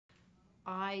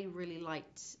I really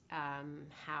liked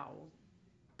how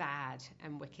bad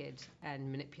and wicked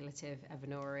and manipulative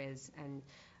Evanora is, and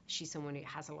she's someone who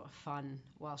has a lot of fun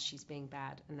while she's being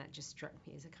bad, and that just struck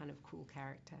me as a kind of cool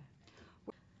character.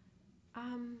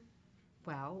 Um,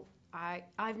 well,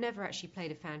 I've never actually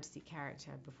played a fantasy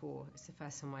character before. It's the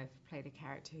first time I've played a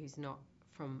character who's not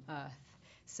from Earth.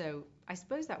 So I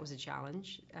suppose that was a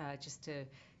challenge, just to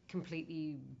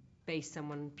completely base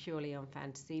someone purely on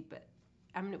fantasy. But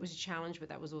I mean, it was a challenge, but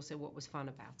that was also what was fun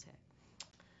about it.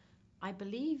 I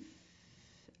believe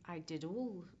I did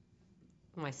all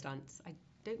my stunts. I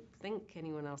don't think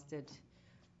anyone else did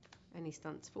any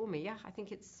stunts for me. Yeah, I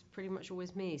think it's pretty much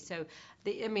always me. So,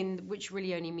 which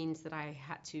really only means that I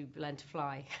had to learn to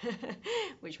fly,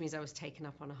 which means I was taken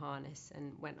up on a harness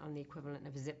and went on the equivalent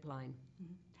of a zip line.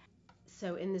 Mm-hmm.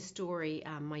 So in the story,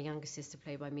 my younger sister,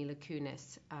 played by Mila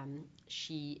Kunis,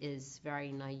 she is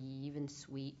very naive and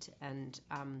sweet and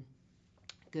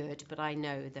good, but I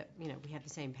know that we have the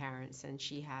same parents, and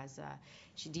she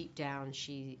deep down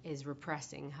she is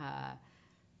repressing her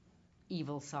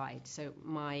evil side. So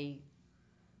my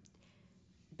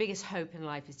biggest hope in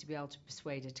life is to be able to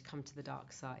persuade her to come to the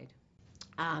dark side.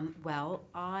 Well,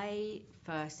 I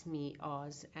first meet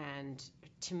Oz, and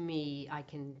to me, I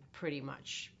can pretty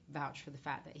much vouch for the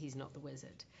fact that he's not the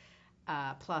wizard.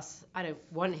 Plus, I don't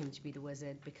want him to be the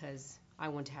wizard because I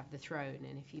want to have the throne,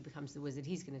 and if he becomes the wizard,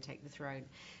 he's going to take the throne.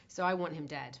 So I want him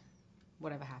dead,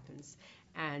 whatever happens.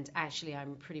 And actually,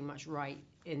 I'm pretty much right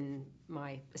in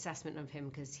my assessment of him,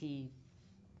 because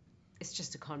it's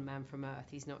just a con man from Earth.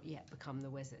 He's not yet become the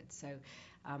wizard. So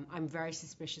I'm very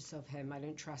suspicious of him. I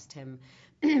don't trust him.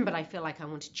 But I feel like I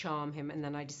want to charm him, and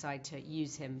then I decide to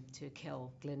use him to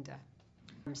kill Glinda.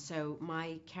 So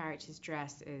my character's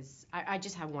dress is, I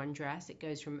just have one dress. It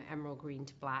goes from emerald green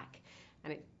to black,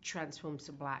 and it transforms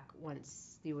to black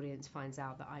once the audience finds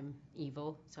out that I'm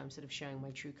evil. So I'm sort of showing my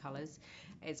true colors.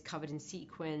 It's covered in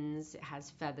sequins. It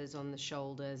has feathers on the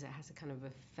shoulders. It has a kind of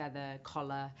a feather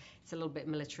collar. It's a little bit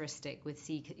militaristic with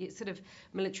it's sort of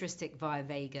militaristic via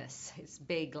Vegas. It's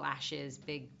big lashes,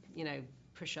 big,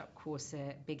 push-up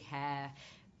corset, big hair.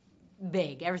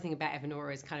 Big. Everything about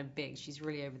Evanora is kind of big. She's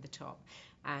really over the top.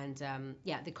 And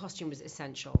the costume was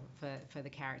essential for the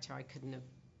character. I couldn't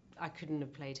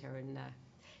have played her in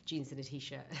jeans and a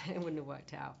t-shirt. It wouldn't have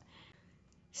worked out.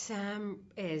 Sam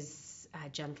is a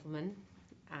gentleman.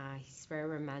 He's very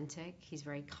romantic. He's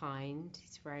very kind.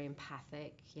 He's very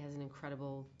empathic. He has an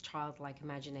incredible childlike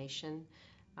imagination.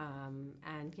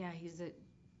 He's an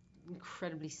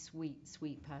incredibly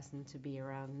sweet person to be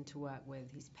around and to work with.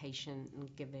 He's patient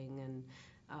and giving, and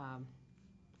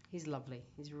he's lovely.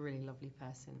 He's a really lovely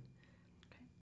person.